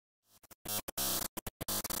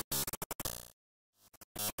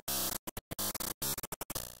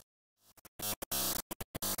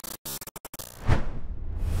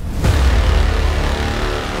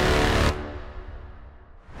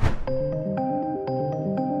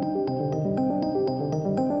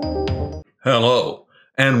Hello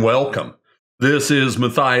and welcome. This is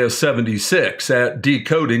Matthias76 at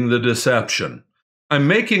Decoding the Deception. I'm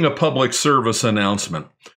making a public service announcement.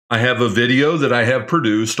 I have a video that I have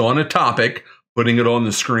produced on a topic, putting it on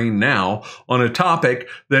the screen now, on a topic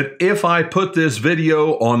that if I put this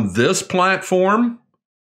video on this platform,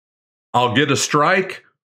 I'll get a strike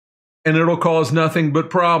and it'll cause nothing but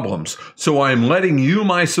problems. So I'm letting you,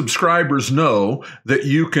 my subscribers, know that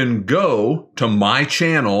you can go to my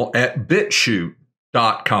channel at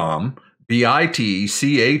bitchute.com,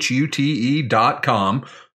 bitchute.com.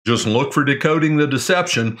 Just look for Decoding the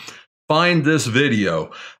Deception. Find this video.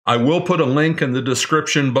 I will put a link in the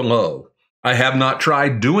description below. I have not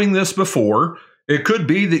tried doing this before. It could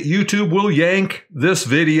be that YouTube will yank this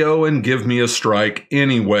video and give me a strike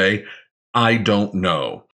anyway. I don't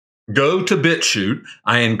know. Go to BitChute.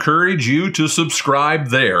 I encourage you to subscribe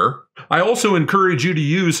there. I also encourage you to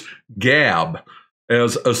use Gab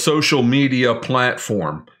as a social media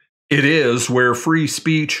platform. It is where free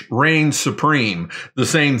speech reigns supreme. The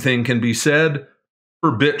same thing can be said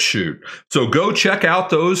for BitChute. So go check out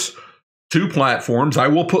those two platforms. I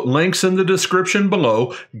will put links in the description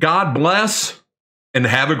below. God bless and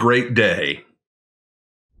have a great day.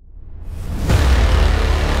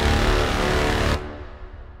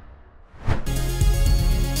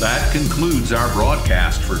 That concludes our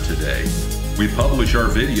broadcast for today. We publish our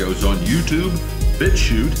videos on YouTube,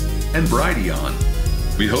 BitChute, and Brighteon.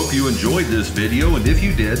 We hope you enjoyed this video, and if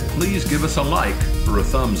you did, please give us a like or a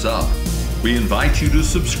thumbs up. We invite you to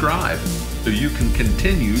subscribe so you can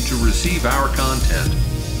continue to receive our content.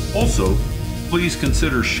 Also, please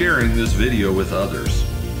consider sharing this video with others.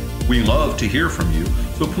 We love to hear from you,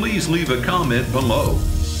 so please leave a comment below.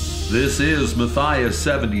 This is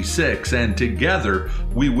Matthias76, and together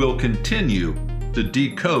we will continue to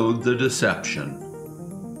decode the deception.